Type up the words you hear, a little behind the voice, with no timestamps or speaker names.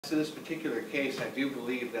To this particular case, I do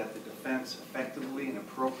believe that the defense effectively and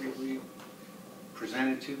appropriately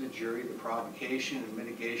presented to the jury the provocation and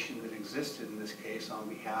mitigation that existed in this case on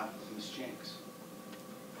behalf of Ms. Janks.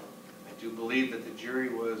 I do believe that the jury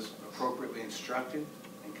was appropriately instructed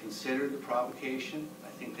and considered the provocation. I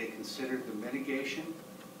think they considered the mitigation.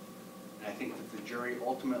 And I think that the jury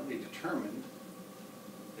ultimately determined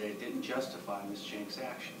that it didn't justify Ms. Janks'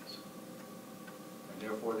 actions.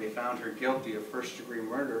 Therefore, they found her guilty of first-degree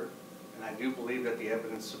murder, and I do believe that the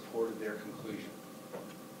evidence supported their conclusion.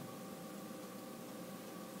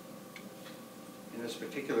 In this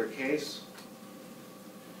particular case,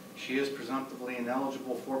 she is presumptively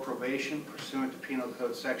ineligible for probation pursuant to Penal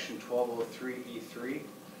Code Section 1203E3.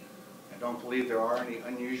 I don't believe there are any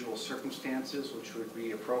unusual circumstances which would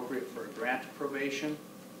be appropriate for a grant of probation.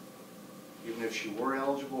 Even if she were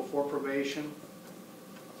eligible for probation,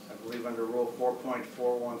 I believe under Rule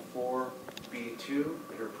 4.414B2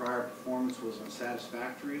 that her prior performance was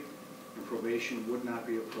unsatisfactory and probation would not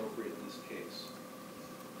be appropriate in this case.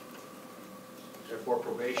 Therefore,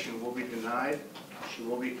 probation will be denied. She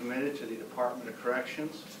will be committed to the Department of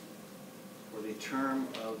Corrections for the term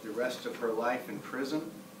of the rest of her life in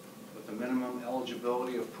prison with a minimum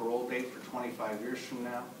eligibility of parole date for 25 years from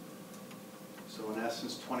now. So in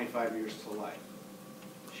essence, 25 years to life.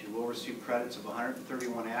 She will receive credits of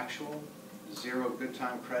 131 actual, 0 good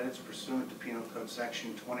time credits pursuant to Penal Code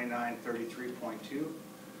Section 2933.2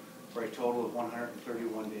 for a total of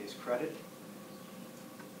 131 days credit.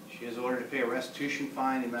 She is ordered to pay a restitution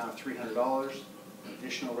fine in the amount of $300, an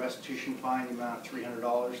additional restitution fine in the amount of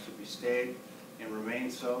 $300 to be stayed and remain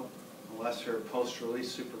so unless her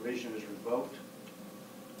post-release supervision is revoked.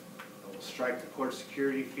 I will strike the court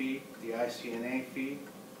security fee, the ICNA fee.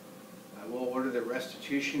 I will order that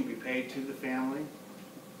restitution be paid to the family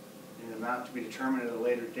in an amount to be determined at a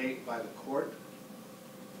later date by the court.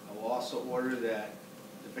 I will also order that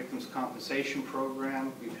the Victims' Compensation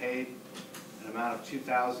Program be paid an amount of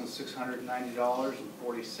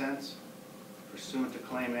 $2,690.40 pursuant to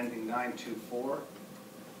claim ending 924.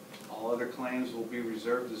 All other claims will be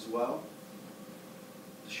reserved as well.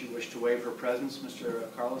 Does she wish to waive her presence,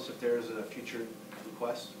 Mr. Carlos, if there is a future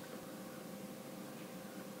request?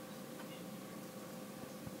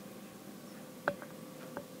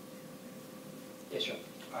 Yes, sir.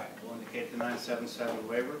 All right, we'll indicate the 977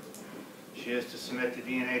 waiver. She is to submit to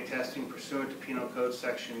DNA testing pursuant to Penal Code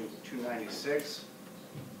Section 296.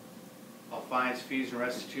 All fines, fees, and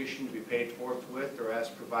restitution to be paid forthwith or as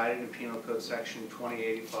provided in Penal Code Section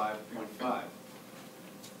 2085.5.